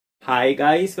Hi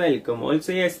guys, welcome.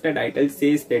 Also, yes, the title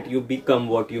says that you become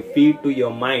what you feed to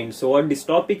your mind. So what this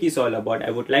topic is all about,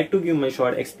 I would like to give my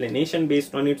short explanation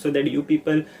based on it so that you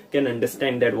people can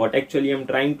understand that what actually I'm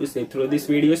trying to say through this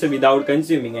video. So without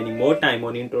consuming any more time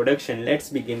on introduction, let's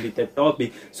begin with the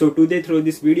topic. So today through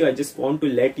this video, I just want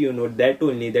to let you know that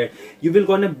only that you will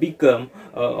gonna become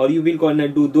or you will gonna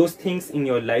do those things in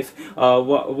your life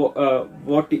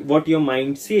what your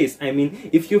mind says. I mean,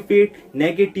 if you feed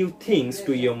negative things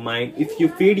to your mind, if you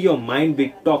feed your mind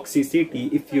with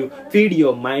toxicity, if you feed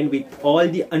your mind with all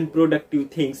the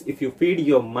unproductive things, if you feed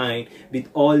your mind with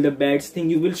all the bad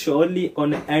things, you will surely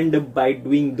gonna end up by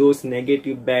doing those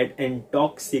negative, bad and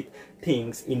toxic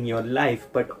things in your life.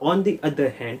 But on the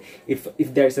other hand, if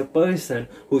there's a person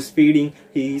who's feeding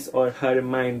his or her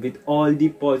mind with all the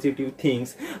positive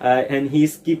things and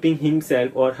he's keeping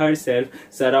himself or herself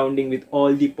surrounding with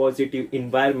all the positive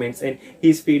environments, and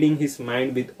he's feeding his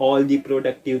mind with all the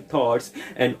productive thoughts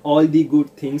and all the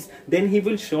good things, then he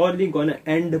will surely gonna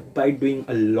end up by doing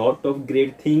a lot of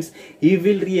great things. He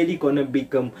will really gonna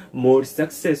become more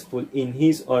successful in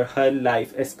his or her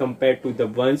life as compared to the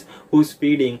ones who's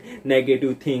feeding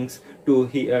negative things to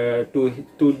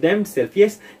themselves.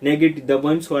 Yes, the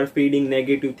ones who are feeding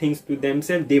negative things to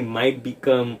themselves, they might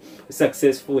become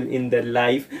successful in their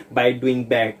life by doing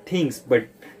bad things, but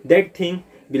that thing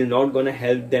will not gonna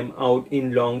help them out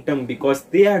in long term because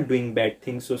they are doing bad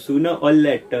things. So sooner or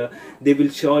later they will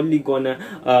surely gonna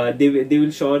they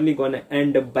will surely gonna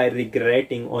end up by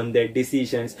regretting on their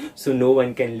decisions. So no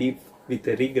one can live with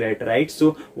a regret, right?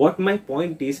 So what my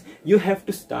point is, you have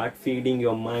to start feeding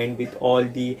your mind with all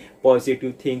the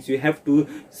positive things. You have to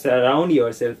surround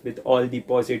yourself with all the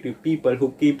positive people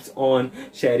who keeps on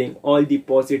sharing all the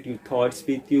positive thoughts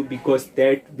with you, because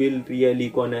that will really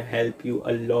gonna help you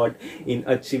a lot in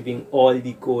achieving all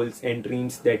the goals and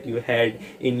dreams that you had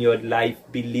in your life,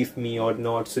 believe me or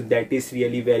not. So that is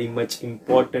really very much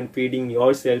important. Feeding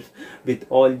yourself with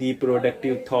all the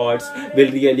productive thoughts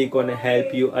will really gonna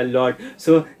help you a lot.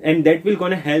 So, and that will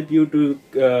gonna help you to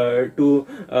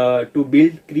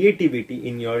build creativity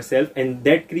in yourself, and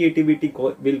that creativity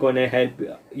will gonna help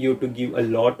you to give a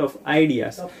lot of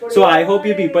ideas. So I hope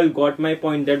you people got my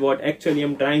point, that what actually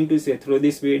I'm trying to say through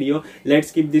this video. Let's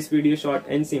keep this video short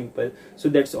and simple. So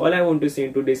that's all I want to say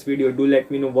in today's video. Do let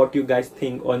me know what you guys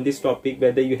think on this topic,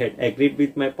 whether you had agreed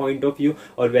with my point of view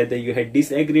or whether you had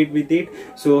disagreed with it.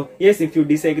 So yes, if you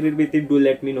disagreed with it, do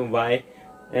let me know why,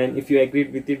 and if you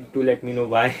agreed with it, do let me know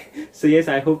why. So yes,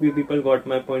 I hope you people got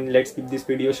my point. Let's keep this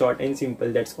video short and simple.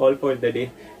 That's all for the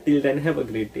day. Till then, have a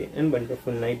great day and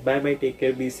wonderful night. Bye bye, take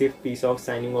care, be safe, peace off,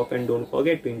 signing off, and don't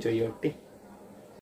forget to enjoy your day.